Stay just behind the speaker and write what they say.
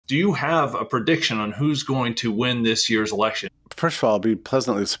Do you have a prediction on who's going to win this year's election? First of all, I'll be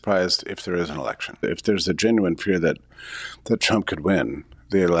pleasantly surprised if there is an election. If there's a genuine fear that Trump could win,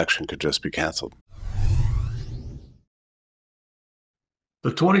 the election could just be canceled.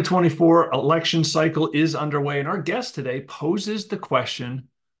 The 2024 election cycle is underway, and our guest today poses the question,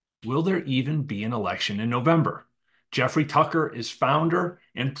 will there even be an election in November? Jeffrey Tucker is founder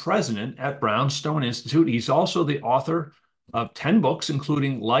and president at Brownstone Institute. He's also the author of 10 books,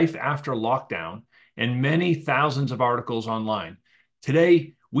 including Life After Lockdown, and many thousands of articles online.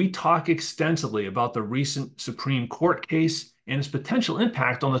 Today, we talk extensively about the recent Supreme Court case and its potential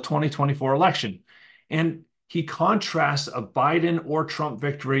impact on the 2024 election. And he contrasts a Biden or Trump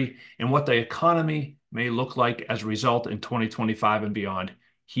victory and what the economy may look like as a result in 2025 and beyond.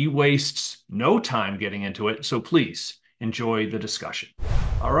 He wastes no time getting into it, so please enjoy the discussion.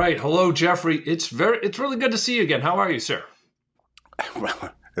 All right. Hello, Jeffrey. It's really good to see you again. How are you, sir? Well,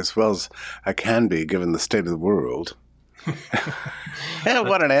 as well as I can be, given the state of the world. Yeah,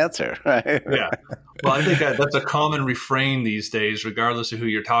 what an answer, right? Yeah. Well, I think that's a common refrain these days, regardless of who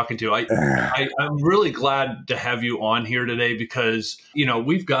you're talking to. I'm really glad to have you on here today because,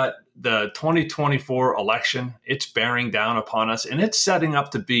 we've got the 2024 election. It's bearing down upon us, and it's setting up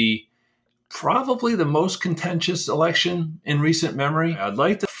to be probably the most contentious election in recent memory. I'd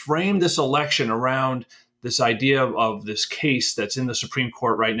like to frame this election around this idea of this case that's in the Supreme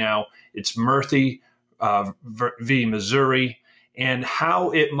Court right now. It's Murthy v. Missouri, and how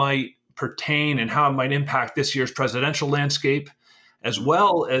it might pertain and how it might impact this year's presidential landscape, as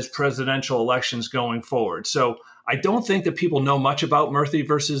well as presidential elections going forward. So I don't think that people know much about Murthy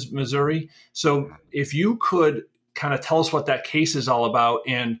versus Missouri. So if you could kind of tell us what that case is all about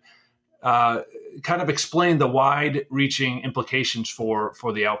and kind of explain the wide-reaching implications for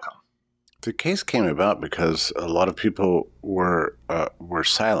the outcome. The case came about because a lot of people were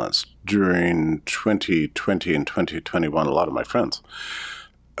silenced during 2020 and 2021. A lot of my friends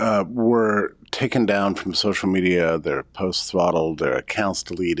were taken down from social media, their posts throttled, their accounts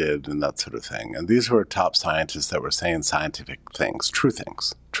deleted, and that sort of thing. And these were top scientists that were saying scientific things, true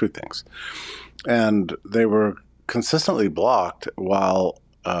things. And they were consistently blocked while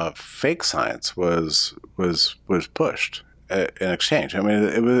fake science was pushed in exchange. I mean,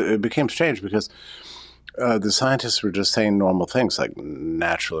 it became strange because the scientists were just saying normal things like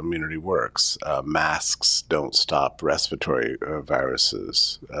natural immunity works, masks don't stop respiratory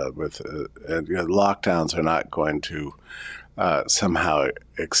viruses, lockdowns are not going to somehow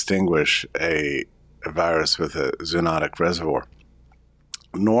extinguish a virus with a zoonotic reservoir.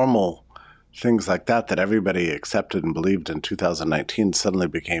 Normal things like that everybody accepted and believed in 2019 suddenly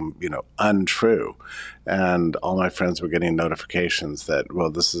became, untrue. And all my friends were getting notifications that,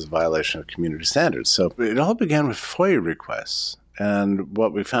 well, this is a violation of community standards. So it all began with FOIA requests. And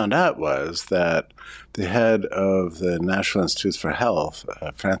what we found out was that the head of the National Institutes for Health,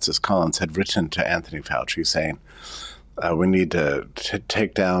 Francis Collins, had written to Anthony Fauci saying, we need to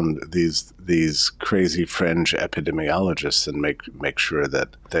take down these crazy fringe epidemiologists and make sure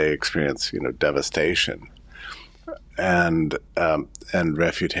that they experience devastation and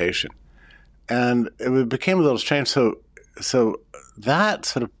refutation, and it became a little strange. So that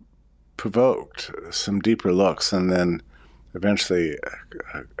sort of provoked some deeper looks, and then eventually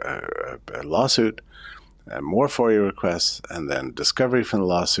a lawsuit. And more FOIA requests, and then discovery from the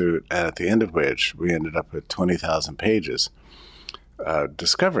lawsuit, and at the end of which we ended up with 20,000 pages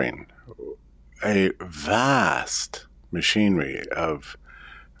discovering a vast machinery of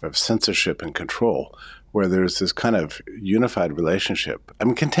censorship and control, where there's this kind of unified relationship, I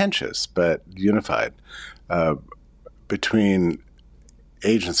mean contentious, but unified, between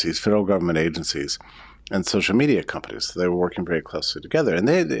agencies, federal government agencies, and social media companies. They were working very closely together, and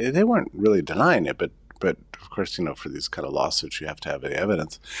they weren't really denying it, but of course, for these kind of lawsuits, you have to have the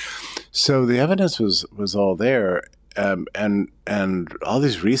evidence. So the evidence was all there, and all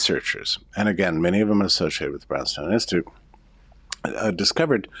these researchers, and again, many of them associated with the Brownstone Institute,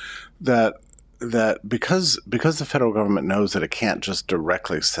 discovered that because the federal government knows that it can't just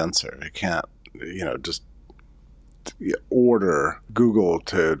directly censor, it can't just order Google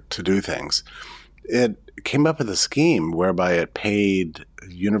to do things. It came up with a scheme whereby it paid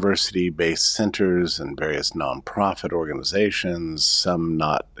university-based centers and various nonprofit organizations, some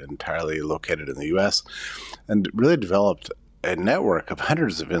not entirely located in the U.S., and really developed a network of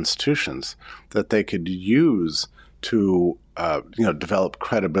hundreds of institutions that they could use to develop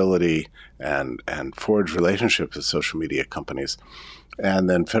credibility and forge relationships with social media companies. And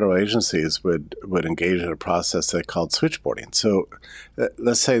then federal agencies would engage in a process they called switchboarding. So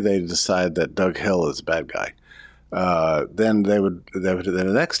let's say they decide that Doug Hill is a bad guy. then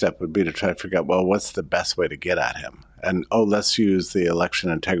the next step would be to try to figure out, well, what's the best way to get at him? And let's use the election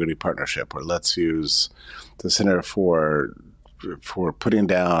integrity partnership, or let's use the Center for putting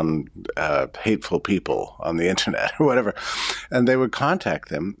down hateful people on the internet or whatever. And they would contact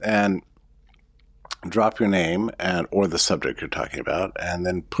them and drop your name or the subject you're talking about, and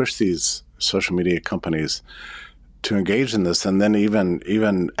then push these social media companies to engage in this, and then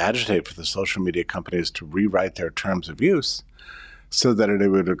even agitate for the social media companies to rewrite their terms of use so that it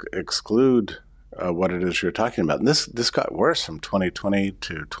would exclude what it is you're talking about. And this got worse from 2020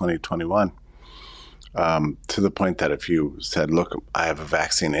 to 2021, to the point that if you said, look, I have a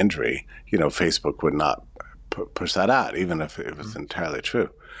vaccine injury, Facebook would not push that out, even if it was entirely true.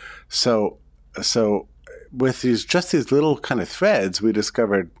 So with these little kind of threads, we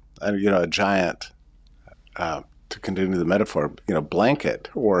discovered a giant, to continue the metaphor, blanket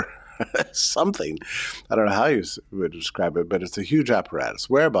or something. I don't know how you would describe it, but it's a huge apparatus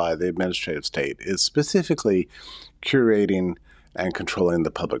whereby the administrative state is specifically curating and controlling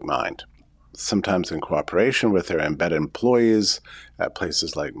the public mind, sometimes in cooperation with their embedded employees at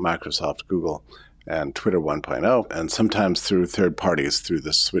places like Microsoft, Google, and Twitter 1.0, and sometimes through third parties through the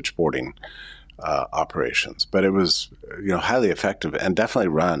switchboarding operations. But it was highly effective and definitely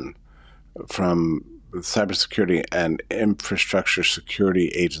run from the Cybersecurity and Infrastructure Security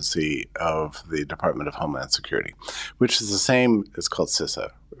Agency of the Department of Homeland Security, which is the same, it's called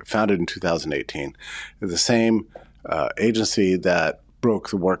CISA, founded in 2018, the same agency that broke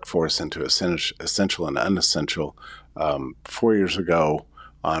the workforce into essential and unessential 4 years ago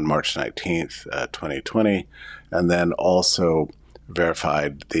on March 19th, 2020, and then also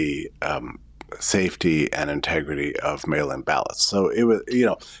verified the safety and integrity of mail-in ballots. So it was,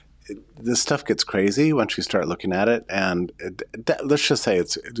 this stuff gets crazy once you start looking at it, and let's just say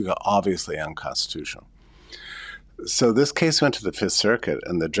it's obviously unconstitutional. So this case went to the Fifth Circuit,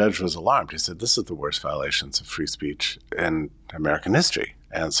 and the judge was alarmed. He said, this is the worst violations of free speech in American history.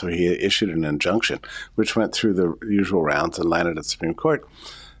 And so he issued an injunction, which went through the usual rounds and landed at the Supreme Court.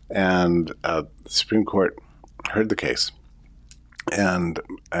 And the Supreme Court heard the case. And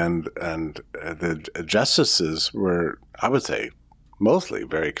the justices were, I would say, mostly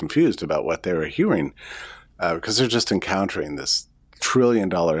very confused about what they were hearing, because they're just encountering this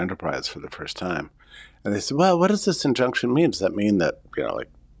trillion-dollar enterprise for the first time. And they said, well, what does this injunction mean? Does that mean that,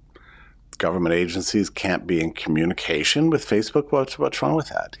 government agencies can't be in communication with Facebook? What's wrong with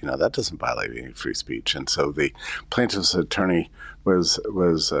that? That doesn't violate any free speech. And so the plaintiff's attorney was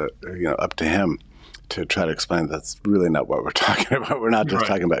up to him to try to explain that's really not what we're talking about. We're not just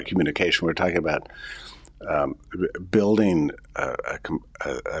talking about communication. We're talking about building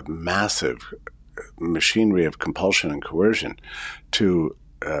a massive machinery of compulsion and coercion to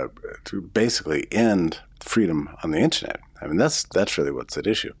basically end freedom on the internet. I mean, that's really what's at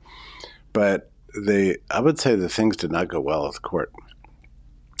issue. But I would say the things did not go well at the court,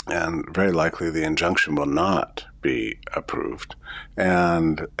 and very likely the injunction will not be approved,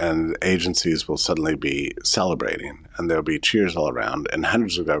 and agencies will suddenly be celebrating, and there'll be cheers all around, and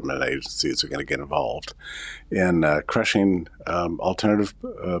hundreds of government agencies are going to get involved in crushing alternative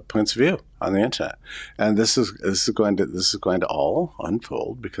points of view on the internet. And this is going to all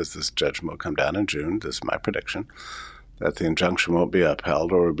unfold because this judgment will come down in June. This is my prediction, that the injunction won't be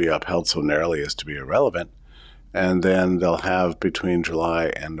upheld, or will be upheld so narrowly as to be irrelevant. And then they'll have between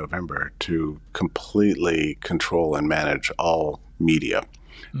July and November to completely control and manage all media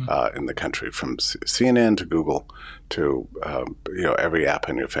in the country, from CNN to Google to every app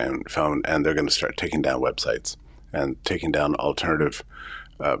on your phone. And they're going to start taking down websites and taking down alternative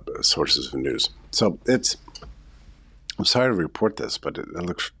sources of news. So I'm sorry to report this, but it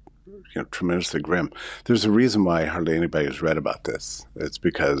looks tremendously grim. There's a reason why hardly anybody has read about this. It's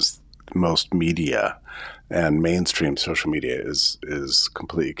because most media and mainstream social media is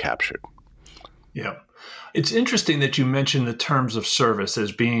completely captured. Yeah. It's interesting that you mentioned the terms of service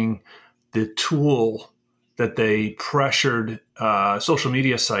as being the tool that they pressured social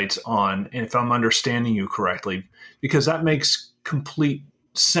media sites on, if I'm understanding you correctly, because that makes complete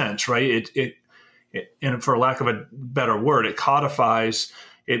sense, right? It and for lack of a better word, it codifies,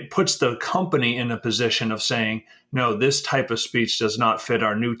 it puts the company in a position of saying, no, this type of speech does not fit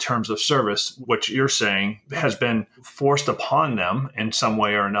our new terms of service. What you're saying has been forced upon them in some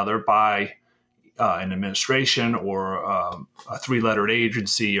way or another by an administration or a three-lettered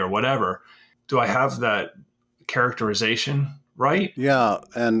agency or whatever. Do I have that characterization right? Yeah,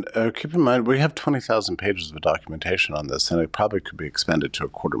 and keep in mind, we have 20,000 pages of documentation on this, and it probably could be expanded to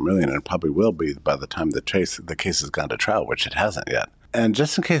 250,000, and it probably will be by the time the case has gone to trial, which it hasn't yet. And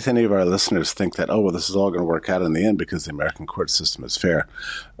just in case any of our listeners think that, oh, well, this is all going to work out in the end because the American court system is fair,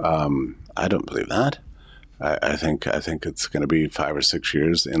 I don't believe that. I think it's going to be 5 or 6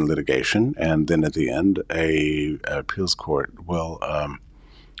 years in litigation, and then at the end, a appeals court will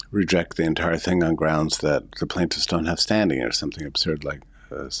reject the entire thing on grounds that the plaintiffs don't have standing or something absurd like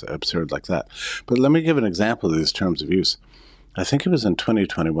that. But let me give an example of these terms of use. I think it was in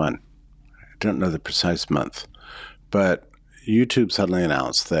 2021. I don't know the precise month, but YouTube suddenly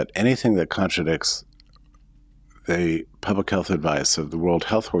announced that anything that contradicts the public health advice of the World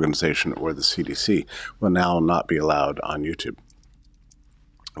Health Organization or the CDC will now not be allowed on YouTube,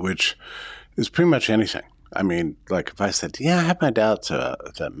 which is pretty much anything. I mean, like if I said, yeah, I have my doubts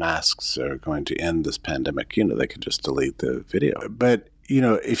that masks are going to end this pandemic, they could just delete the video. But,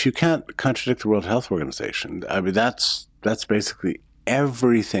 if you can't contradict the World Health Organization, I mean, that's basically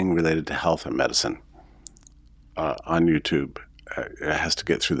everything related to health and medicine on YouTube has to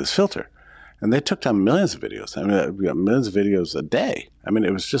get through this filter. And they took down millions of videos. I mean, we got millions of videos a day. I mean,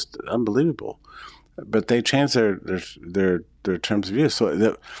 it was just unbelievable. But they changed their terms of use.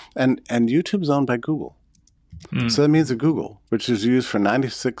 So, and YouTube's owned by Google. So that means that Google, which is used for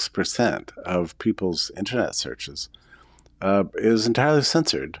 96% of people's internet searches, is entirely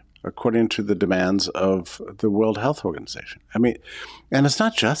censored according to the demands of the World Health Organization. I mean, and it's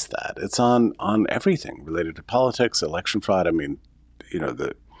not just that. It's on everything related to politics, election fraud. I mean,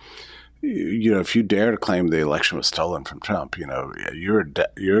 if you dare to claim the election was stolen from Trump, you're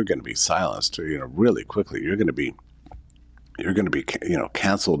going to be silenced, really quickly. You're going to be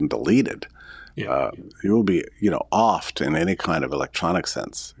canceled and deleted. Yeah. You will be, offed in any kind of electronic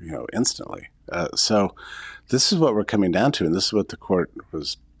sense, instantly. So this is what we're coming down to, and this is what the court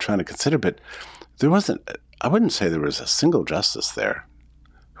was trying to consider. But I wouldn't say there was a single justice there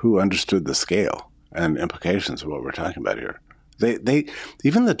who understood the scale and implications of what we're talking about here. They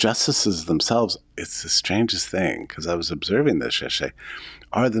even the justices themselves, it's the strangest thing, because I was observing this yesterday,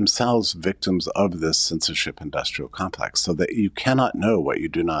 are themselves victims of this censorship industrial complex, so that you cannot know what you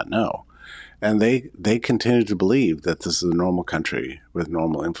do not know. And they continue to believe that this is a normal country with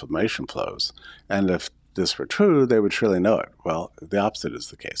normal information flows. And if this were true, they would surely know it. Well, the opposite is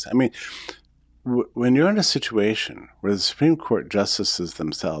the case. I mean, when you're in a situation where the Supreme Court justices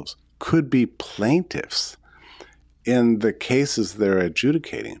themselves could be plaintiffs in the cases they're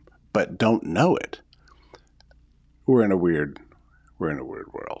adjudicating, but don't know it, we're in a weird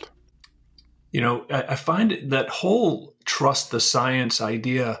world. I find that whole trust the science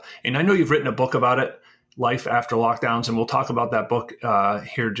idea, and I know you've written a book about it, Life After Lockdowns, and we'll talk about that book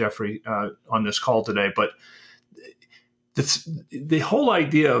here, Jeffrey, on this call today. But the whole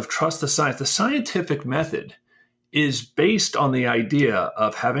idea of trust the science, the scientific method, is based on the idea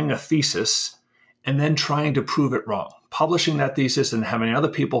of having a thesis and then trying to prove it wrong, publishing that thesis and having other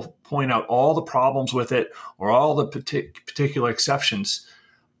people point out all the problems with it or all the particular exceptions.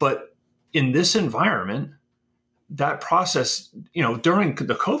 But in this environment, that process, during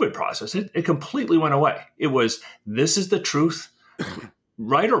the COVID process, it completely went away. It was, this is the truth,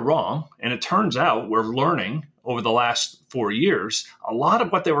 right or wrong. And it turns out we're learning over the last 4 years, a lot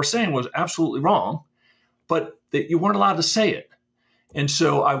of what they were saying was absolutely wrong, but that you weren't allowed to say it. And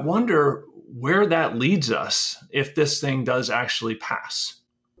so I wonder where that leads us if this thing does actually pass.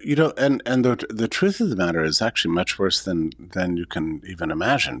 And the truth of the matter is actually much worse than you can even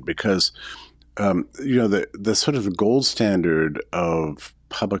imagine, because the sort of the gold standard of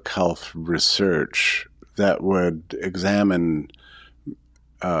public health research that would examine,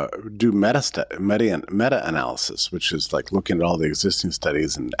 do meta-analysis, which is like looking at all the existing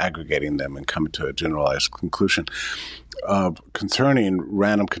studies and aggregating them and coming to a generalized conclusion concerning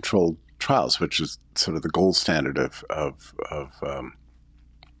random controlled trials, which is sort of the gold standard of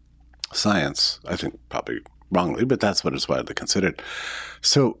science, I think probably wrongly, but that's what is widely considered.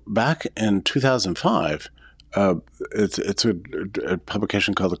 So back in 2005, it's a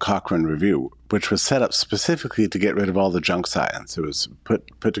publication called the Cochrane Review, which was set up specifically to get rid of all the junk science. It was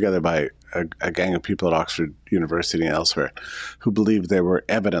put together by a gang of people at Oxford University and elsewhere who believed they were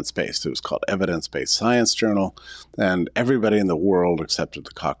evidence-based. It was called Evidence-Based Science Journal, and everybody in the world accepted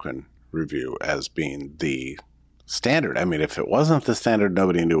the Cochrane Review as being the standard. I mean, if it wasn't the standard,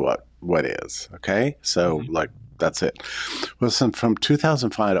 nobody knew what is. Okay, so that's it. Well, so from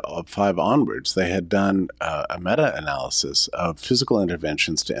 2005 onwards, they had done a meta-analysis of physical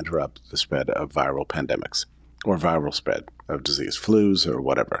interventions to interrupt the spread of viral pandemics or viral spread of disease, flus or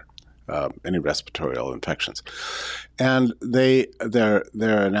whatever, any respiratory infections. And their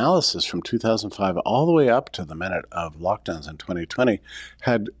analysis from 2005 all the way up to the minute of lockdowns in 2020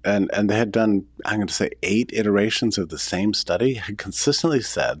 had, and they had done, I'm going to say 8 iterations of the same study, had consistently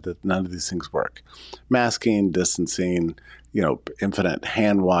said that none of these things work. Masking, distancing, infinite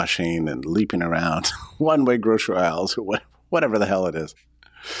hand washing and leaping around one-way grocery aisles, or whatever the hell it is,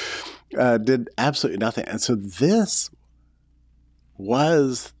 did absolutely nothing. And so this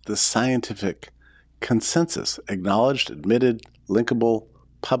was the scientific consensus, acknowledged, admitted, linkable,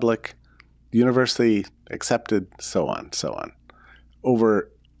 public, universally accepted, so on,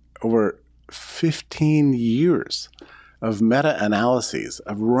 over 15 years of meta-analyses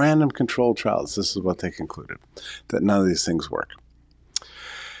of random controlled trials. This is what they concluded, that none of these things work.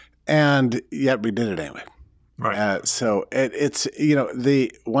 And yet we did it anyway. Right. So it's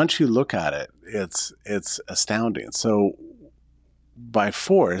once you look at it, it's astounding. So by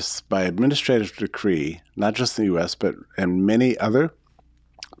force, by administrative decree, not just in the U.S., but in many other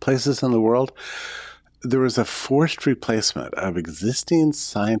places in the world, there was a forced replacement of existing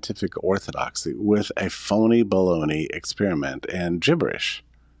scientific orthodoxy with a phony baloney experiment and gibberish.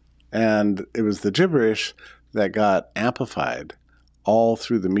 And it was the gibberish that got amplified all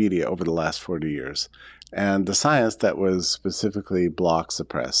through the media over the last 40 years, and the science that was specifically blocked,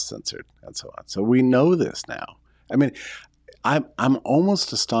 suppressed, censored, and so on. So we know this now. I mean, I'm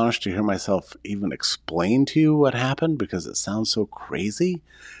almost astonished to hear myself even explain to you what happened, because it sounds so crazy,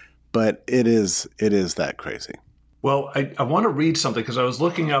 but it is that crazy. Well, I want to read something, because I was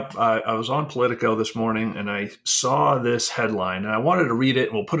looking up, I was on Politico this morning and I saw this headline and I wanted to read it,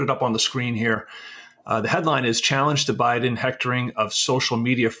 and we'll put it up on the screen here. The headline is "Challenge to Biden Hectoring of Social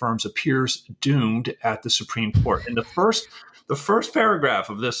Media Firms Appears Doomed at the Supreme Court." And the first paragraph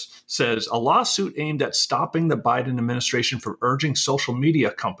of this says, "A lawsuit aimed at stopping the Biden administration from urging social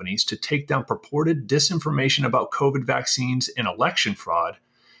media companies to take down purported disinformation about COVID vaccines and election fraud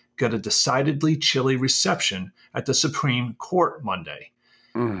got a decidedly chilly reception at the Supreme Court Monday."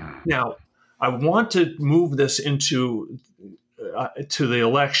 Now, I want to move this into to the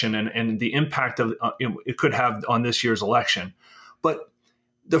election and the impact of it could have on this year's election. But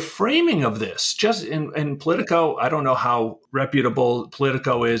the framing of this, just in Politico, I don't know how reputable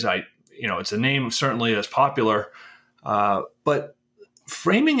Politico is. It's a name certainly as popular, but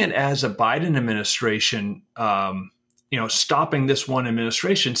framing it as a Biden administration, stopping this one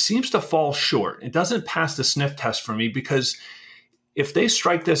administration seems to fall short. It doesn't pass the sniff test for me, because if they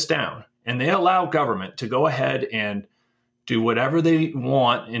strike this down and they allow government to go ahead and do whatever they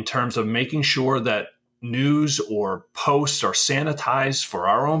want in terms of making sure that news or posts are sanitized for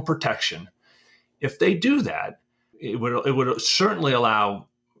our own protection, if they do that, it would certainly allow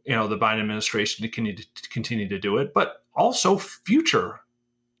the Biden administration to continue to do it, but also future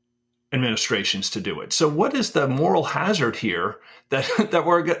administrations to do it. So what is the moral hazard here that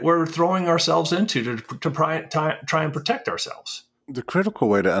we're throwing ourselves into to try and protect ourselves? The critical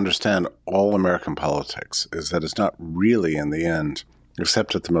way to understand all American politics is that it's not really, in the end,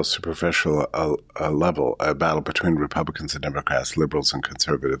 except at the most superficial level, a battle between Republicans and Democrats, liberals and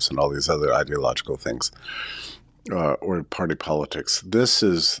conservatives, and all these other ideological things, or party politics. This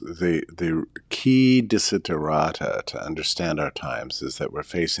is the key desiderata to understand our times, is that we're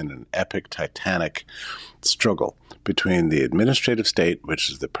facing an epic, titanic struggle between the administrative state, which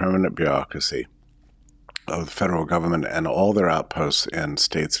is the permanent bureaucracy of the federal government and all their outposts in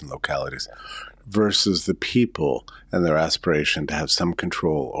states and localities, versus the people and their aspiration to have some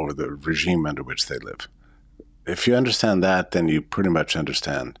control over the regime under which they live. If you understand that, then you pretty much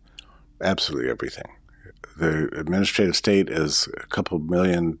understand absolutely everything. The administrative state is a couple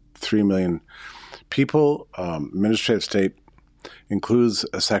million, 3 million people. Administrative state includes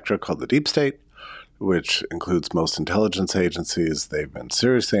a sector called the deep state, which includes most intelligence agencies. They've been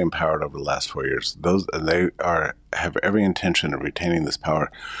seriously empowered over the last 4 years. They have every intention of retaining this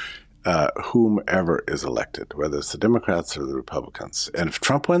power, whomever is elected, whether it's the Democrats or the Republicans. And if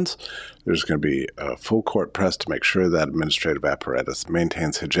Trump wins, there's going to be a full court press to make sure that administrative apparatus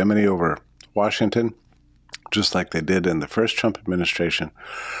maintains hegemony over Washington, just like they did in the first Trump administration.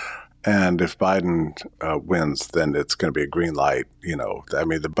 And if Biden wins, then it's going to be a green light.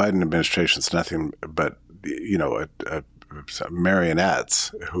 The Biden administration is nothing but,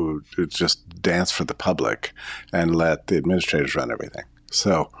 marionettes who just dance for the public and let the administrators run everything.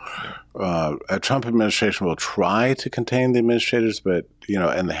 So a Trump administration will try to contain the administrators, but,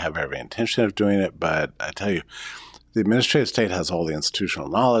 and they have every intention of doing it. But I tell you, the administrative state has all the institutional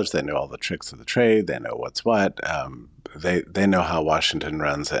knowledge. They know all the tricks of the trade. They know what's what. they know how Washington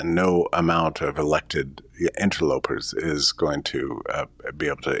runs, and no amount of elected interlopers is going to be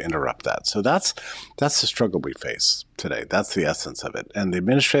able to interrupt that. So that's the struggle we face today. That's the essence of it. And the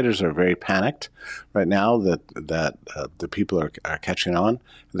administrators are very panicked right now that the people are catching on.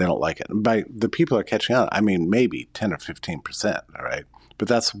 They don't like it. And by the people are catching on, I mean maybe 10 or 15%. All right, but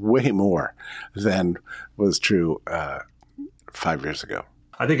that's way more than was true 5 years ago.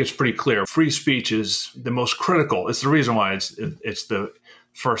 I think it's pretty clear. Free speech is the most critical. It's the reason why it's the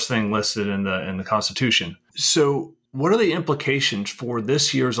first thing listed in the Constitution. So what are the implications for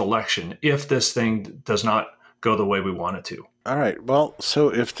this year's election if this thing does not go the way we want it to? All right. Well,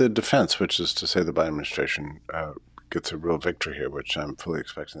 so if the defense, which is to say the Biden administration, gets a real victory here, which I'm fully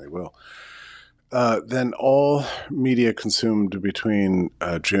expecting they will, then all media consumed between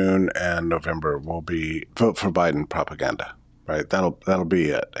June and November will be vote for Biden propaganda. Right, that'll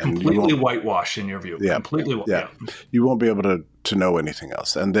be it. And completely whitewashed in your view. Yeah, completely. Yeah, you won't be able to know anything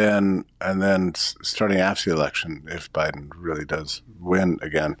else. And then starting after the election, if Biden really does win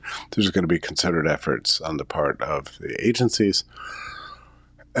again, there's going to be concerted efforts on the part of the agencies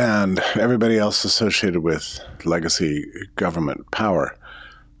and everybody else associated with legacy government power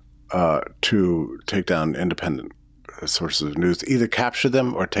to take down independent sources of news, either capture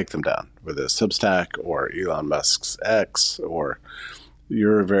them or take them down, whether it's Substack or Elon Musk's X or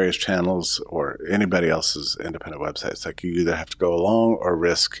your various channels or anybody else's independent websites. Like you either have to go along or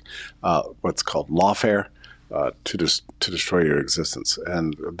risk what's called lawfare to destroy your existence,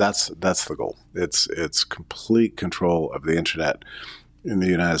 and that's the goal. It's complete control of the internet in the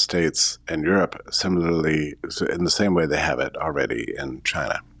United States and Europe, similarly in the same way they have it already in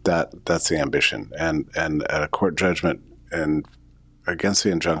China. That's the ambition, and a court judgment and against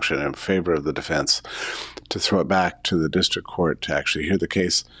the injunction in favor of the defense to throw it back to the district court to actually hear the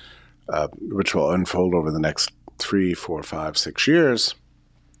case, which will unfold over the next 3, 4, 5, 6 years.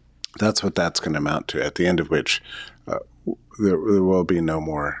 That's what that's going to amount to. At the end of which, there will be no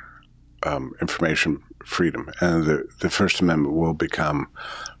more information freedom, and the First Amendment will become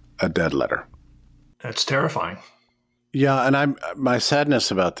a dead letter. That's terrifying. Yeah, and my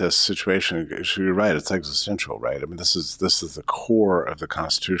sadness about this situation is, you're right, it's existential, right? I mean, this is the core of the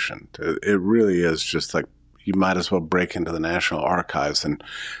Constitution. It really is just like you might as well break into the National Archives and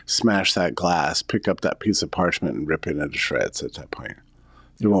smash that glass, pick up that piece of parchment, and rip it into shreds. At that point,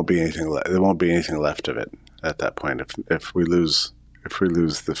 there won't be anything. There won't be anything left of it at that point. If we lose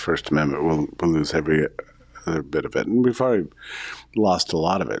the First Amendment, we'll lose every other bit of it, and we've already lost a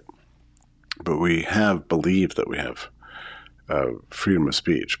lot of it. But we have believed that we have freedom of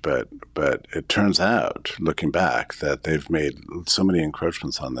speech, but it turns out, looking back, that they've made so many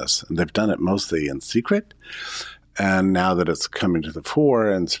encroachments on this, and they've done it mostly in secret. And now that it's coming to the fore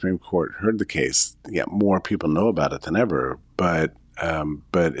and the Supreme Court heard the case, more people know about it than ever. But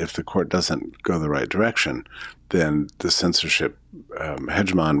if the court doesn't go the right direction, then the censorship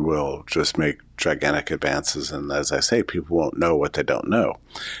hegemon will just make gigantic advances. And as I say, people won't know what they don't know,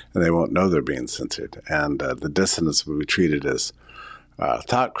 and they won't know they're being censored. And the dissidents will be treated as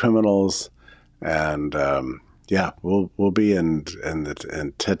thought criminals. And we'll be in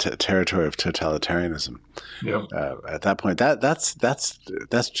territory of totalitarianism. Yep. At that point,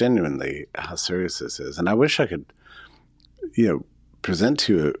 that's genuinely how serious this is. And I wish I could, present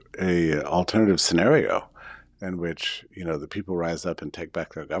to you a alternative scenario in which, the people rise up and take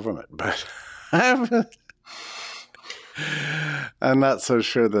back their government. But I'm not so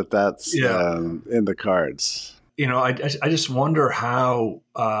sure that that's in the cards. I just wonder how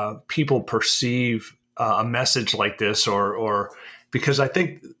people perceive a message like this, or because I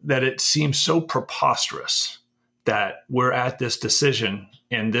think that it seems so preposterous that we're at this decision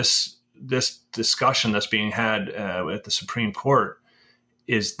and this discussion that's being had at the Supreme Court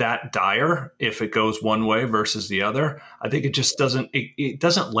is that dire if it goes one way versus the other. I think it just doesn't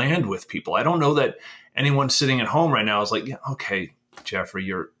land with people. I don't know that anyone sitting at home right now is like, okay, Jeffrey,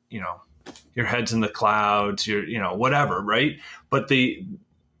 your head's in the clouds, you're whatever, right? But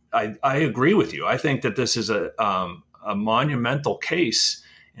I agree with you. I think that this is a monumental case,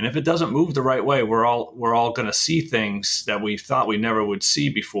 and if it doesn't move the right way, we're all going to see things that we thought we never would see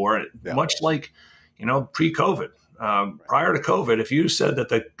before. Yeah. Much like pre-COVID. Prior to COVID, if you said that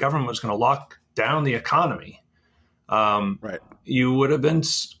the government was going to lock down the economy, right, you would have been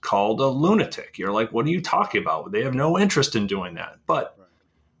called a lunatic. You're like, what are you talking about? They have no interest in doing that. But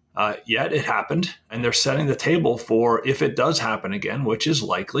yet it happened, and they're setting the table for if it does happen again, which is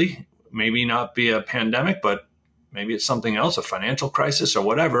likely, maybe not be a pandemic, but maybe it's something else, a financial crisis or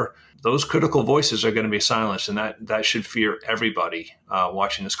whatever, those critical voices are going to be silenced, and that should fear everybody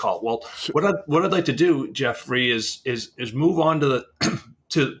watching this call. Well, what I'd like to do, Jeffrey, is move on to the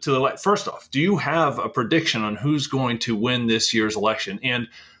to the first off. Do you have a prediction on who's going to win this year's election, and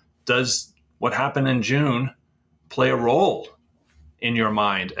does what happened in June play a role in your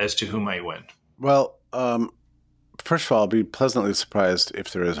mind as to who may win? Well, first of all, I'll be pleasantly surprised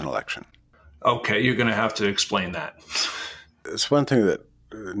if there is an election. Okay, you're going to have to explain that. It's one thing that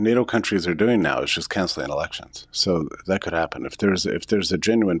NATO countries are doing now is just canceling elections. So that could happen. If there's a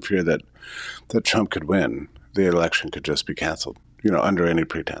genuine fear that Trump could win, the election could just be canceled, under any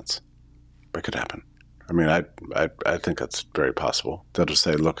pretense. That could happen. I mean, I think that's very possible. They'll just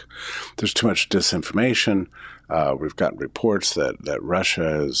say, look, there's too much disinformation. We've gotten reports that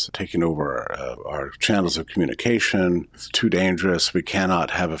Russia is taking over our channels of communication. It's too dangerous. We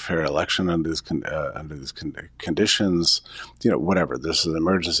cannot have a fair election under these conditions. Whatever. This is an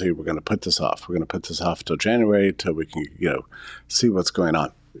emergency. We're going to put this off. We're going to put this off till January, till we can, see what's going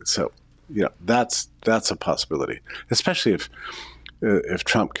on. So, that's a possibility, especially if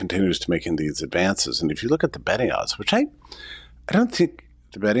Trump continues to making these advances. And if you look at the betting odds, which I don't think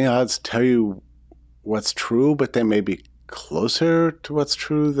the betting odds tell you what's true, but they may be closer to what's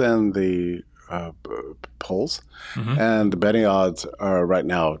true than the polls. Mm-hmm. And the betting odds are right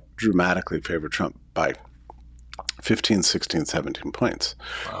now dramatically favor Trump by 15, 16, 17 points.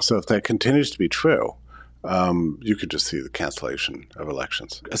 Wow. So if that continues to be true, you could just see the cancellation of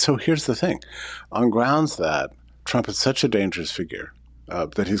elections. So here's the thing. On grounds that Trump is such a dangerous figure,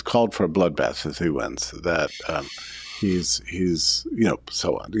 that he's called for a bloodbath if he wins, that he's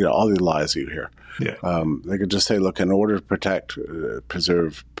so on, all the lies you hear. Yeah. They could just say, look, in order to protect and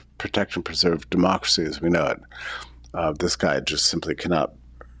preserve democracy as we know it, this guy just simply cannot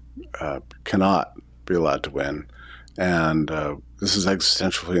be allowed to win. And this is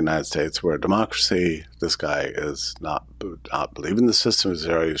existential for the United States. We're a democracy. This guy is not believing the system. He's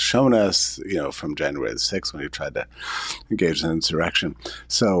already shown us, from January the 6th when he tried to engage in insurrection.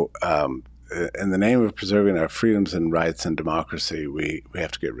 So in the name of preserving our freedoms and rights and democracy, we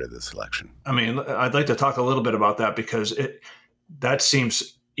have to get rid of this election. I mean, I'd like to talk a little bit about that because that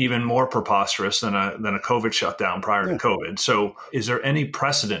seems even more preposterous than a COVID shutdown prior to COVID. So is there any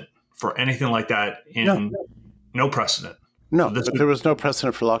precedent for anything like that? No precedent. No, but there was no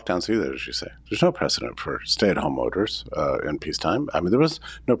precedent for lockdowns either, as you say. There's no precedent for stay-at-home orders in peacetime. I mean, there was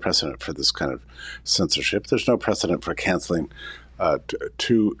no precedent for this kind of censorship. There's no precedent for canceling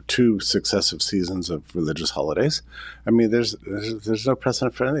two successive seasons of religious holidays. I mean, there's no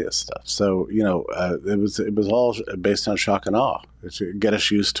precedent for any of this stuff. So it was all based on shock and awe to get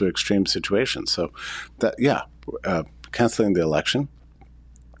us used to extreme situations. So canceling the election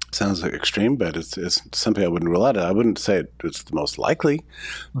sounds like extreme, but it's something I wouldn't rule out. I wouldn't say it's the most likely,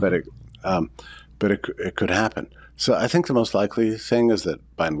 but it could happen. So I think the most likely thing is that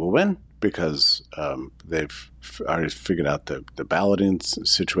Biden will win because they've already figured out the balloting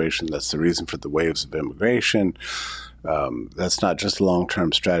situation. That's the reason for the waves of immigration. That's not just a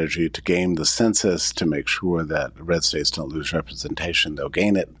long-term strategy to game the census to make sure that red states don't lose representation. They'll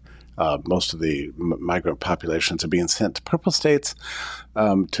gain it. Most of the migrant populations are being sent to purple states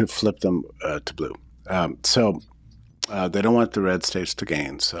to flip them to blue. So they don't want the red states to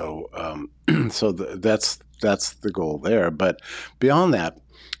gain. So that's the goal there. But beyond that,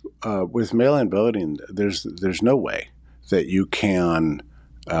 with mail-in voting, there's no way that you can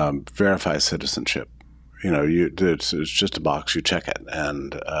verify citizenship. It's just a box. You check it,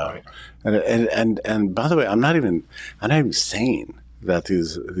 and by the way, I'm not even saying that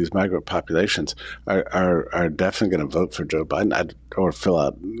these migrant populations are definitely going to vote for Joe Biden or fill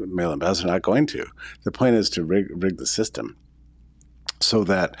out mail-in ballots. They're not going to. The point is to rig the system so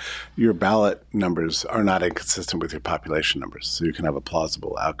that your ballot numbers are not inconsistent with your population numbers, so you can have a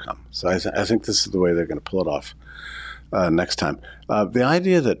plausible outcome. So I think this is the way they're going to pull it off next time. The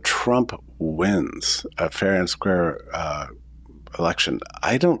idea that Trump wins a fair and square election,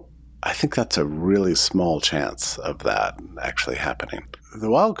 I think that's a really small chance of that actually happening.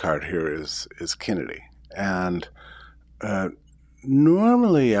 The wild card here is Kennedy. And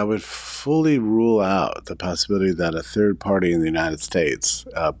normally I would fully rule out the possibility that a third party in the United States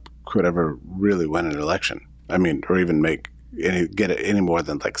could ever really win an election. I mean, or even get it any more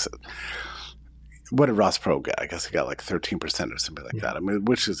than what did Ross Perot get? I guess he got 13% or something like that. I mean,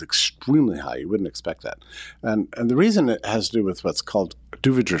 which is extremely high. You wouldn't expect that. And the reason it has to do with what's called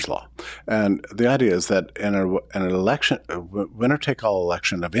Duviger's law. And the idea is that in an election, a winner-take-all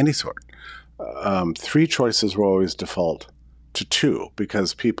election of any sort, three choices will always default to 2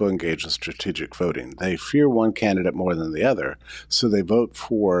 because people engage in strategic voting. They fear one candidate more than the other, so they vote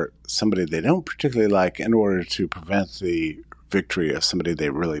for somebody they don't particularly like in order to prevent the victory of somebody they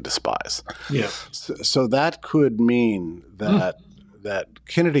really despise. Yeah. So that could mean that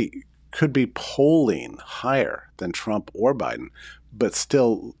Kennedy could be polling higher than Trump or Biden, but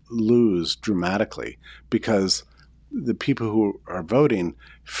still lose dramatically because the people who are voting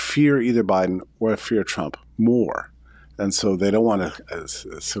fear either Biden or fear Trump more. And so they don't want to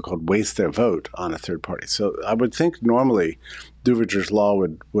so-called waste their vote on a third party. So I would think normally Duverger's law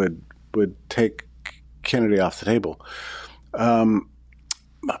would take Kennedy off the table.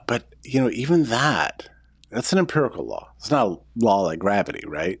 But, even that's an empirical law. It's not a law like gravity,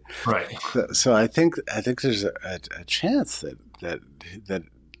 right? Right. So I think there's a chance that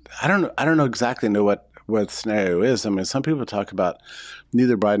I don't know exactly what the scenario is. I mean, some people talk about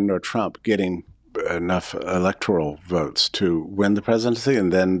neither Biden nor Trump getting enough electoral votes to win the presidency,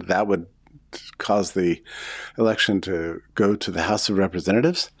 and then that would cause the election to go to the House of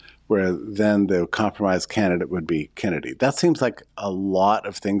Representatives, where then the compromise candidate would be Kennedy. That seems like a lot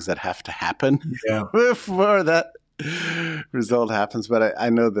of things that have to happen before that result happens. But I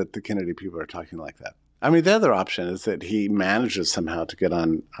know that the Kennedy people are talking like that. I mean, the other option is that he manages somehow to get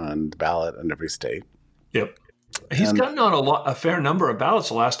on the ballot in every state. Yep. He's gotten on a fair number of ballots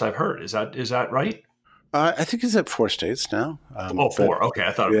the last I've heard. Is that right? I think he's at 4 states now. 4. Okay,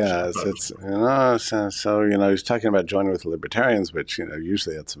 I thought. It's so he's talking about joining with the Libertarians, which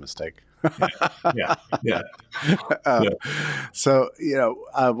usually that's a mistake. Yeah. So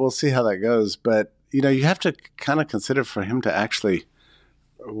we'll see how that goes, but you have to kind of consider for him to actually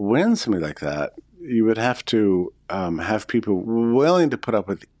win something like that, you would have to have people willing to put up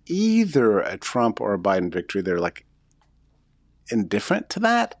with either a Trump or a Biden victory. They're like indifferent to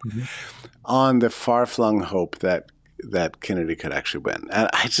that on the far-flung hope that Kennedy could actually win. And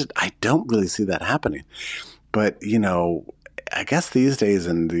I don't really see that happening. But, I guess these days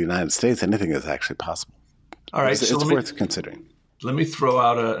in the United States, anything is actually possible. All right. It's worth considering. Let me throw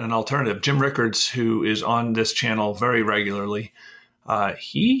out an alternative. Jim Rickards, who is on this channel very regularly,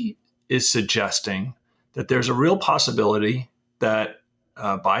 he is suggesting that there's a real possibility that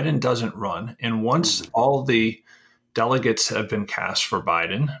Biden doesn't run. And once all the delegates have been cast for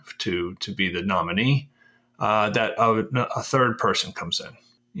Biden to be the nominee, that a third person comes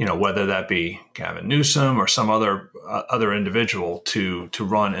in, whether that be Gavin Newsom or some other individual to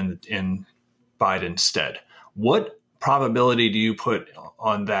run in Biden's stead. What probability do you put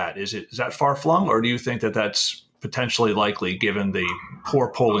on that? Is that far flung, or do you think that that's potentially likely given the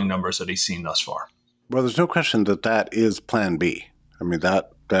poor polling numbers that he's seen thus far? Well, there's no question that is Plan B. I mean,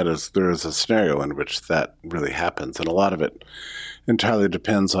 there is a scenario in which that really happens, and a lot of it entirely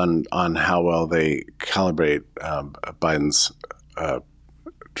depends on how well they calibrate Biden's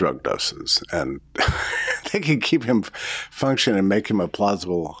drug doses, and they can keep him function and make him a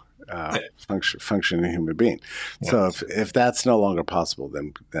plausible functioning human being. Yeah. So if that's no longer possible,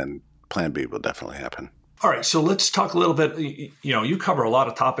 then Plan B will definitely happen. All right, so let's talk a little bit. You cover a lot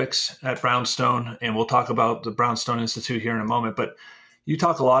of topics at Brownstone, and we'll talk about the Brownstone Institute here in a moment, but you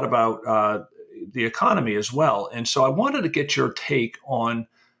talk a lot about the economy as well. And so I wanted to get your take on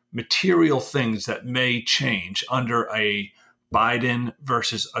material things that may change under a Biden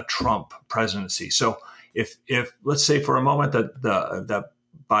versus a Trump presidency. So if let's say for a moment that the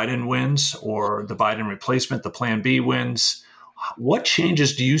Biden wins, or the Biden replacement, the Plan B wins, what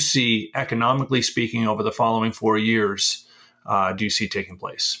changes do you see, economically speaking, over the following 4 years do you see taking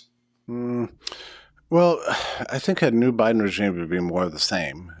place? Well, I think a new Biden regime would be more of the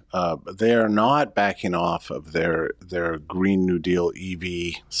same. They are not backing off of their Green New Deal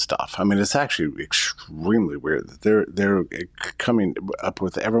EV stuff. I mean, it's actually extremely weird. They're coming up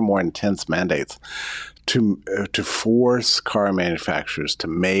with ever more intense mandates to force car manufacturers to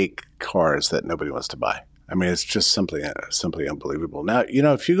make cars that nobody wants to buy. I mean, it's just simply unbelievable. Now,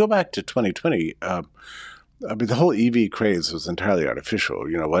 if you go back to 2020, I mean, the whole EV craze was entirely artificial.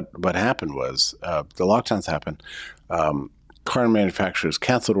 What happened was the lockdowns happened. Car manufacturers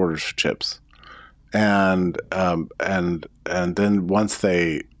canceled orders for chips, and then once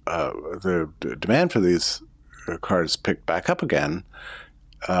the demand for these cars picked back up again,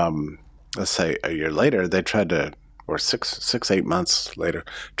 let's say a year later, they tried to, or 8 months later,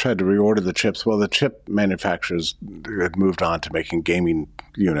 tried to reorder the chips. Well, the chip manufacturers had moved on to making gaming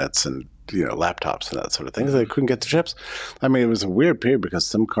units and laptops and that sort of thing. They couldn't get the chips. I mean, it was a weird period because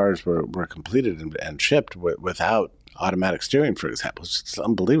some cars were completed and shipped without automatic steering, for example. It's just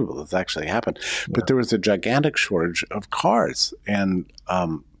unbelievable that's actually happened. Yeah. But there was a gigantic shortage of cars in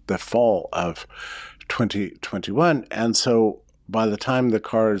the fall of 2021. And so by the time the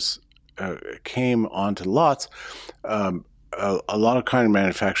cars came onto lots, a lot of car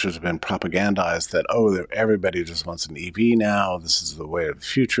manufacturers have been propagandized that, oh, everybody just wants an EV now. This is the way of the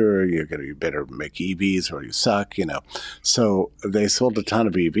future. You better make EVs or you suck, you know. So they sold a ton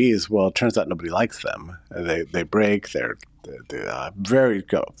of EVs. Well, it turns out nobody likes them. They break. They're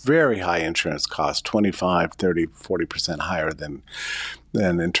very high insurance costs, 25, 30, 40% higher than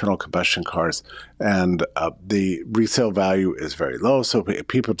internal combustion cars. And the resale value is very low. So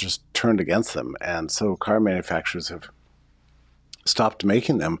people just turned against them. And so car manufacturers have stopped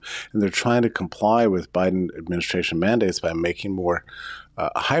making them, and they're trying to comply with Biden administration mandates by making more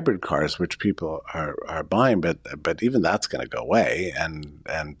hybrid cars, which people are buying. But even that's going to go away, and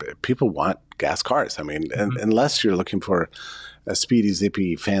people want gas cars. I mean, unless you're looking for a speedy,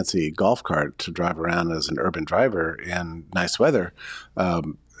 zippy, fancy golf cart to drive around as an urban driver in nice weather,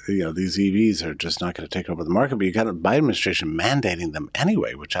 these EVs are just not going to take over the market. But you got a Biden administration mandating them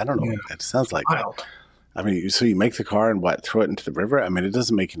anyway, which I don't know. Yeah. It sounds like wild. I mean, so you make the car and throw it into the river? I mean, it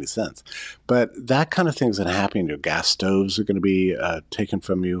doesn't make any sense. But that kind of thing is going to happen. Your gas stoves are going to be taken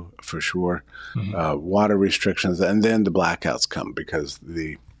from you for sure. Water restrictions, and then the blackouts come because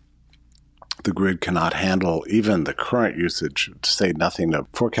the grid cannot handle even the current usage, to say nothing of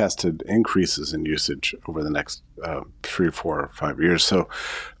forecasted increases in usage over the next 3, 4, or 5 years. So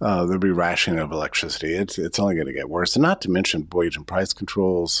there'll be rationing of electricity. It's only going to get worse. And not to mention wage and price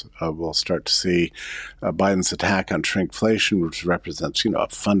controls. We'll start to see Biden's attack on shrinkflation, which represents, a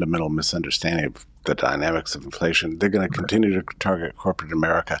fundamental misunderstanding of the dynamics of inflation. They're going to continue to target corporate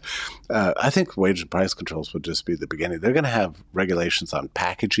America. I think wage and price controls would just be the beginning. They're going to have regulations on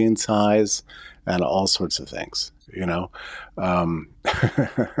packaging size and all sorts of things. It's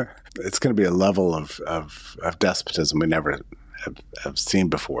going to be a level of despotism we never have seen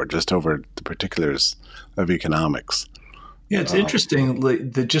before, just over the particulars of economics. Yeah, it's interesting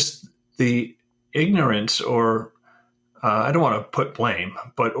the ignorance or I don't want to put blame,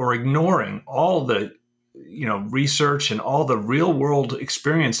 or ignoring all the, research and all the real world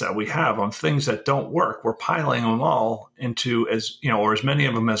experience that we have on things that don't work. We're piling them all into as many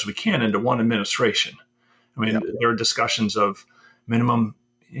of them as we can into one administration. I mean, there are discussions of minimum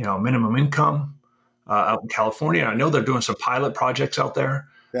income out in California. I know they're doing some pilot projects out there.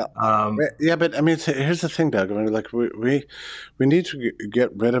 Yeah. But I mean, here's the thing, Doug. I mean, like we need to get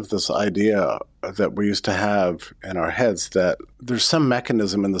rid of this idea that we used to have in our heads that there's some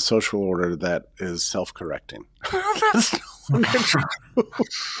mechanism in the social order that is self-correcting. That's not true.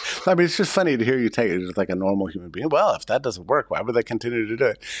 I mean, it's just funny to hear you take it just like a normal human being. Well, if that doesn't work, why would they continue to do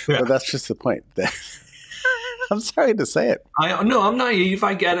it? Yeah. But that's just the point. I'm sorry to say it. No, I'm naive.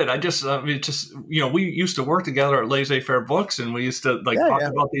 I get it. We used to work together at Laissez-Faire Books, and we used to talk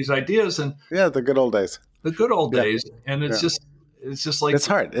about these ideas. And the good old days. The good old days. And it's just like it's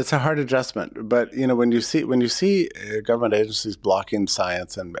hard. It's a hard adjustment. But when you see government agencies blocking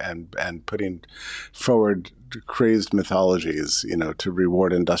science and putting forward crazed mythologies, to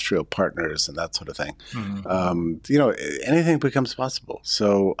reward industrial partners and that sort of thing, anything becomes possible.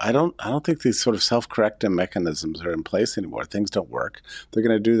 So I don't think these sort of self-correcting mechanisms are in place anymore. Things don't work. They're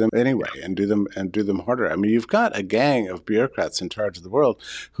going to do them anyway and do them harder. I mean, you've got a gang of bureaucrats in charge of the world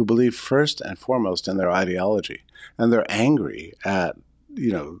who believe first and foremost in their ideology, and they're angry at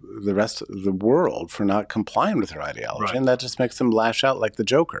the rest of the world for not complying with their ideology, right. And that just makes them lash out like the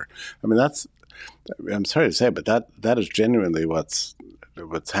Joker. I mean, I'm sorry to say, but that is genuinely what's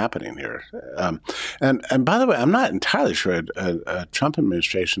happening here. And by the way, I'm not entirely sure a Trump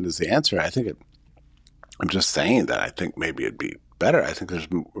administration is the answer. I'm just saying that I think maybe it'd be better. I think there's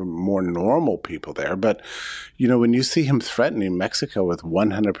more normal people there. But when you see him threatening Mexico with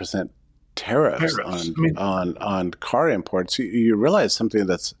 100% tariffs on car imports, you realize something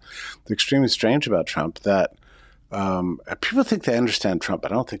that's extremely strange about Trump, that people think they understand Trump. I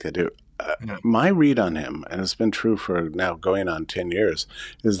don't think they do. My read on him, and it's been true for now going on 10 years,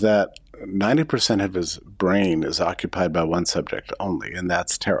 is that 90% of his brain is occupied by one subject only, and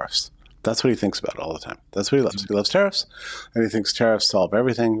that's tariffs. That's what he thinks about all the time. That's what he loves. He loves tariffs, and he thinks tariffs solve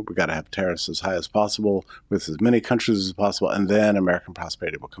everything. We got to have tariffs as high as possible with as many countries as possible, and then American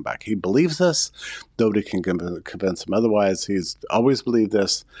prosperity will come back. He believes this. Nobody can convince him otherwise. He's always believed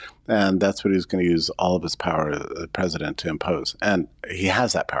this, and that's what he's going to use all of his power as president to impose. And he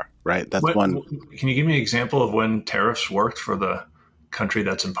has that power, right? That's one. Can you give me an example of when tariffs worked for the country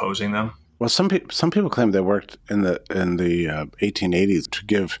that's imposing them? Well, some people claim they worked in the 1880s to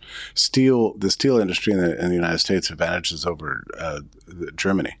give the steel industry in the United States advantages over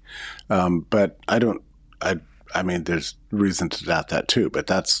Germany, but I mean, there's reason to doubt that too. But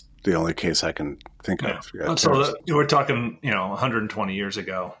that's the only case I can think Yeah. of. So we're talking, 120 years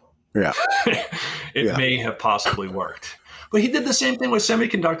ago. Yeah. It may have possibly worked. But he did the same thing with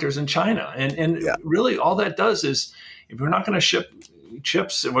semiconductors in China. And really all that does is, if we're not going to ship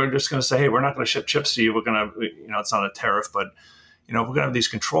chips, we're just going to say, hey, we're not going to ship chips to you. We're going to, it's not a tariff, but, we're going to have these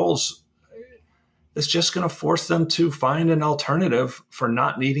controls. It's just going to force them to find an alternative for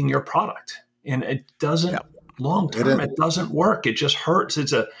not needing your product. And it doesn't, long term, it doesn't work. It just hurts.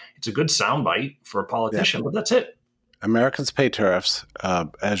 It's a good soundbite for a politician, but that's it. Americans pay tariffs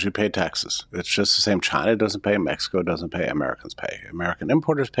as you pay taxes. It's just the same. China doesn't pay, Mexico doesn't pay, Americans pay. American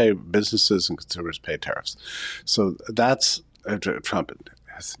importers pay, businesses and consumers pay tariffs. So that's Trump.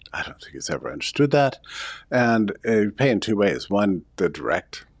 I don't think he's ever understood that. And you pay in two ways. One, the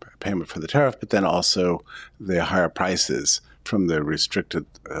direct payment for the tariff, but then also the higher prices from the restricted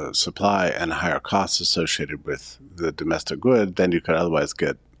supply and higher costs associated with the domestic good than you could otherwise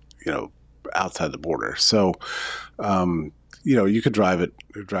get, outside the border. So, you could drive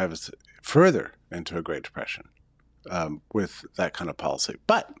us further into a Great Depression with that kind of policy.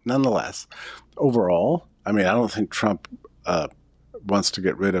 But nonetheless, overall, I don't think Trump wants to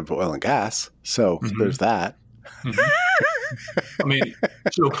get rid of oil and gas. So there's that.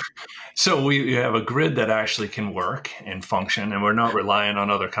 So we have a grid that actually can work and function, and we're not relying on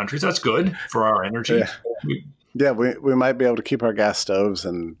other countries. That's good for our energy. Yeah, we might be able to keep our gas stoves,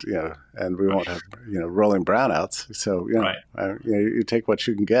 and and we won't have rolling brownouts. So you take what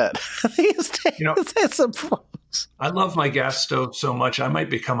you can get these days. I suppose. I love my gas stove so much, I might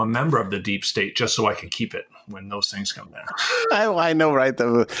become a member of the deep state just so I can keep it when those things come down. I know, right?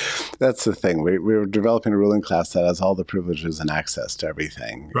 That's the thing. We're developing a ruling class that has all the privileges and access to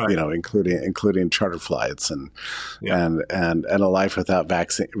everything, right. Including charter flights and a life without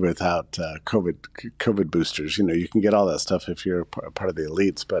vaccine, without COVID boosters. You can get all that stuff if you're part of the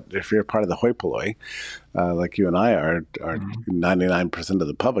elites, but if you're part of the hoi polloi, like you and I are 99% of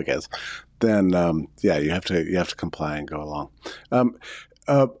the public is, then you have to comply and go along.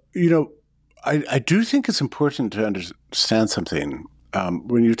 I do think it's important to understand something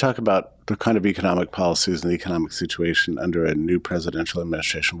when you talk about the kind of economic policies and the economic situation under a new presidential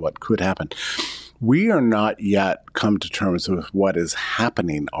administration. What could happen? We are not yet come to terms with what is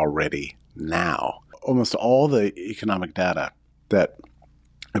happening already now. Almost all the economic data that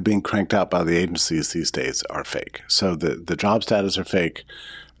are being cranked out by the agencies these days are fake. So the jobs data are fake.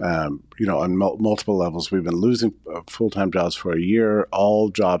 On multiple levels, we've been losing full-time jobs for a year. All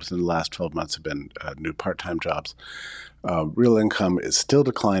jobs in the last 12 months have been new part-time jobs. Real income is still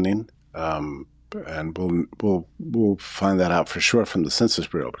declining, and we'll find that out for sure from the Census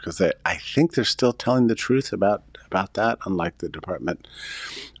Bureau, because I think they're still telling the truth about that, unlike the Department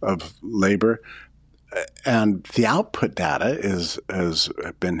of Labor. And the output data has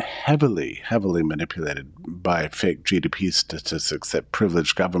been heavily manipulated by fake GDP statistics that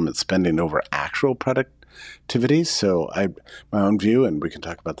privilege government spending over actual productivity. So my own view, and we can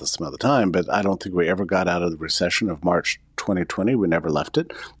talk about this some other time, but I don't think we ever got out of the recession of March 2020. We never left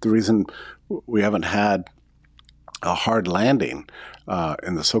it. The reason we haven't had a hard landing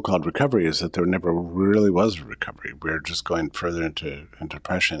in the so-called recovery is that there never really was a recovery. We're just going further into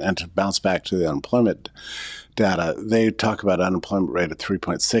depression. And to bounce back to the unemployment data, they talk about unemployment rate of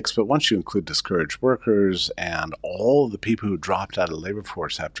 3.6, but once you include discouraged workers and all the people who dropped out of the labor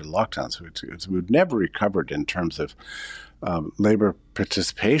force after lockdowns, we've never recovered in terms of labor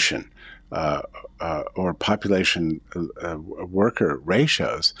participation or population worker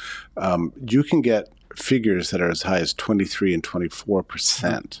ratios. You can get figures that are as high as 23 and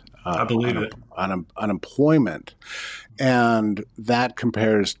 24%. I believe it. Unemployment. And that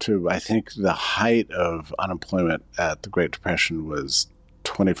compares to, I think, the height of unemployment at the Great Depression was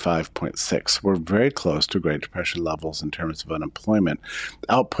 25.6. We're very close to Great Depression levels in terms of unemployment.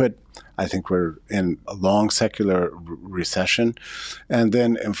 Output, I think we're in a long secular recession. And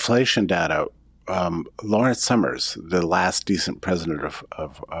then inflation data. Lawrence Summers, the last decent president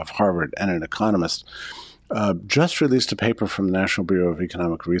of Harvard and an economist, just released a paper from the National Bureau of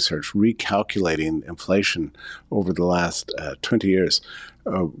Economic Research recalculating inflation over the last 20 years,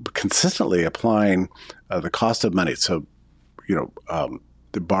 consistently applying the cost of money. So,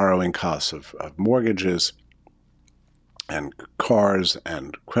 the borrowing costs of mortgages and cars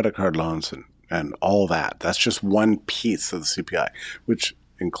and credit card loans and all that. That's just one piece of the CPI, which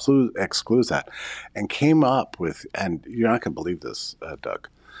excludes that, and came up with, and you're not going to believe this, Doug,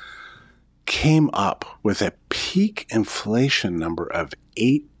 came up with a peak inflation number of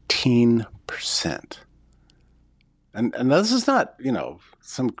 18%. And this is not,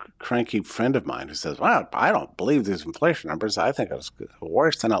 some cranky friend of mine who says, well, I don't believe these inflation numbers. I think it's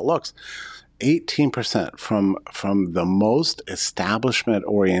worse than it looks. 18% from the most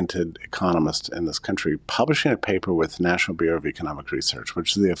establishment-oriented economists in this country publishing a paper with the National Bureau of Economic Research,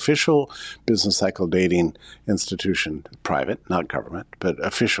 which is the official business cycle dating institution, private, not government, but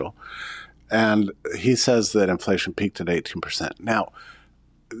official. And he says that inflation peaked at 18%. Now,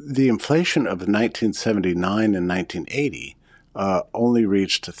 the inflation of 1979 and 1980 only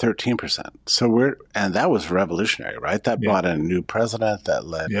reached 13%. And that was revolutionary, right? That brought in a new president that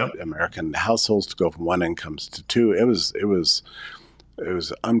led American households to go from one incomes to two. It was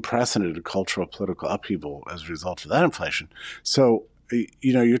unprecedented cultural, political upheaval as a result of that inflation. So,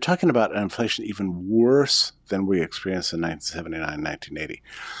 you're talking about an inflation even worse than we experienced in 1979, 1980.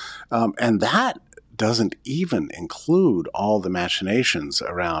 And that doesn't even include all the machinations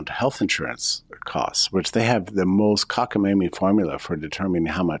around health insurance costs, which they have the most cockamamie formula for determining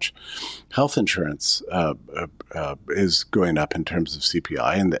how much health insurance is going up in terms of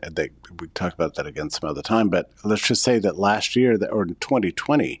CPI. And we talk about that again some other time. But let's just say that last year, or in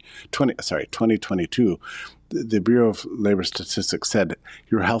 2022, the Bureau of Labor Statistics said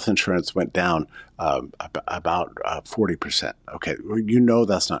your health insurance went down about 40%. Okay, well,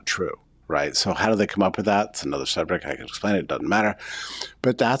 that's not true. Right. So how do they come up with that? It's another subject. I can explain it. It doesn't matter.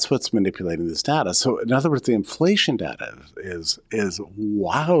 But that's what's manipulating this data. So in other words, the inflation data is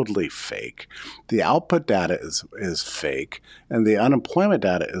wildly fake. The output data is fake. And the unemployment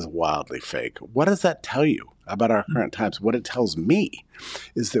data is wildly fake. What does that tell you about our current times? What it tells me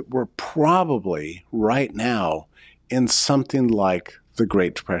is that we're probably right now in something like the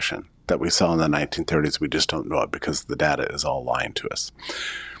Great Depression that we saw in the 1930s. We just don't know it because the data is all lying to us.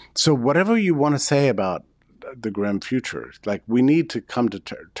 So whatever you want to say about the grim future, like we need to come to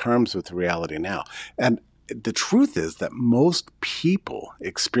terms with the reality now. And the truth is that most people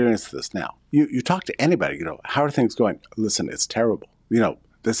experience this now. You talk to anybody, how are things going? Listen, it's terrible.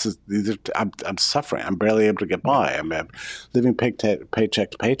 I'm suffering. I'm barely able to get by. I'm living paycheck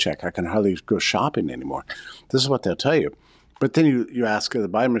to paycheck. I can hardly go shopping anymore. This is what they'll tell you. But then you ask the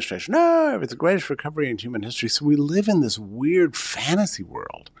Biden administration, no, it's the greatest recovery in human history. So we live in this weird fantasy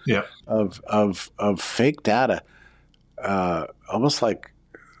world of fake data, almost like,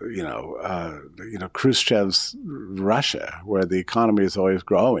 Khrushchev's Russia, where the economy is always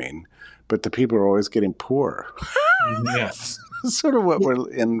growing, but the people are always getting poorer. That's sort of what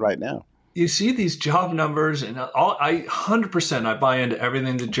we're in right now. You see these job numbers, and I 100% I buy into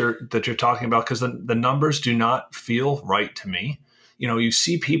everything that you're talking about, because the numbers do not feel right to me. You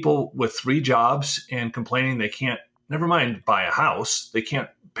see people with 3 jobs and complaining they can't, never mind buy a house, they can't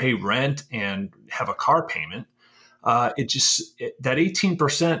pay rent and have a car payment. That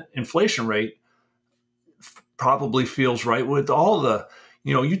 18% inflation rate probably feels right with all the,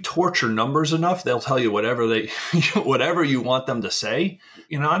 you torture numbers enough, they'll tell you whatever whatever you want them to say.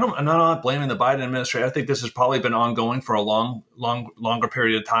 I'm not blaming the Biden administration. I think this has probably been ongoing for a longer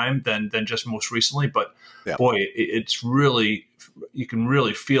period of time than just most recently. But boy, it's really, you can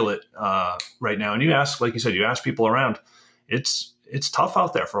really feel it right now. And you ask, like you said, people around, it's tough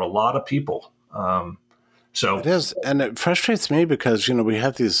out there for a lot of people. So it is, and it frustrates me because we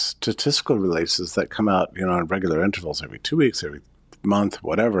have these statistical releases that come out on regular intervals, every 2 weeks, every month,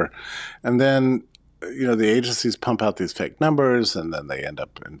 whatever. And then, the agencies pump out these fake numbers, and then they end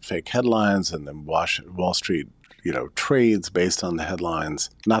up in fake headlines, and then Wall Street, trades based on the headlines.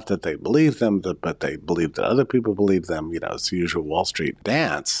 Not that they believe them, but they believe that other people believe them. It's the usual Wall Street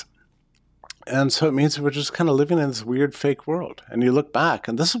dance. And so it means that we're just kind of living in this weird fake world. And you look back,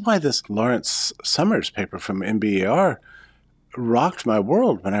 and this is why this Lawrence Summers paper from NBER rocked my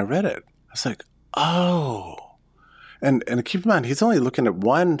world when I read it. I was like, oh. And keep in mind, he's only looking at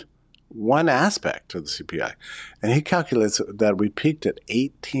one aspect of the CPI. And he calculates that we peaked at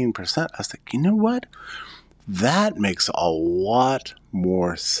 18%. I was like, you know what? That makes a lot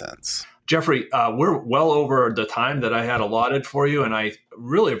more sense. Jeffrey, we're well over the time that I had allotted for you, and I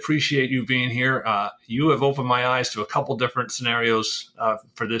really appreciate you being here. You have opened my eyes to a couple different scenarios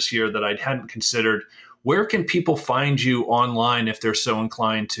for this year that I hadn't considered. Where can people find you online if they're so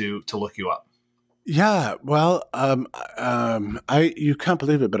inclined to look you up? Yeah, well, you can't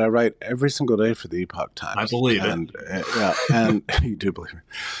believe it, but I write every single day for the Epoch Times. I believe it. And you do believe it.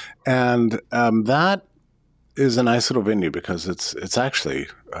 And that is a nice little venue because it's actually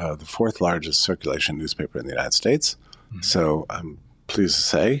the 4th largest circulation newspaper in the United States. Mm-hmm. So I'm pleased to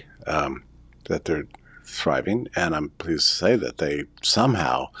say that they're thriving, and I'm pleased to say that they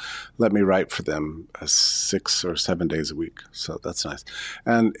somehow let me write for them 6 or 7 days a week. So that's nice.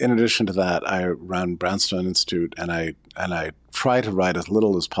 And in addition to that, I run Brownstone Institute, and I try to write as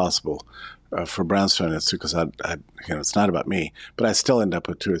little as possible for Brownstone Institute, because it's not about me, but I still end up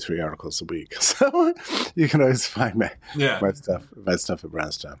with 2 or 3 articles a week. So you can always find my stuff at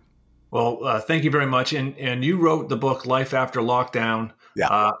Brownstone. Well, thank you very much. And you wrote the book Life After Lockdown.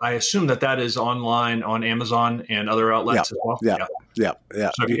 Yeah. I assume that is online on Amazon and other outlets as well. Yeah.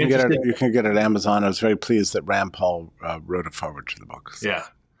 So you can get it at Amazon. I was very pleased that Rand Paul wrote a foreword to the book. So. Yeah.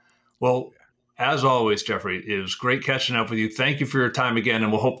 Well, as always, Jeffrey, it was great catching up with you. Thank you for your time again,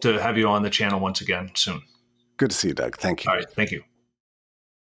 and we'll hope to have you on the channel once again soon. Good to see you, Doug. Thank you. All right. Thank you.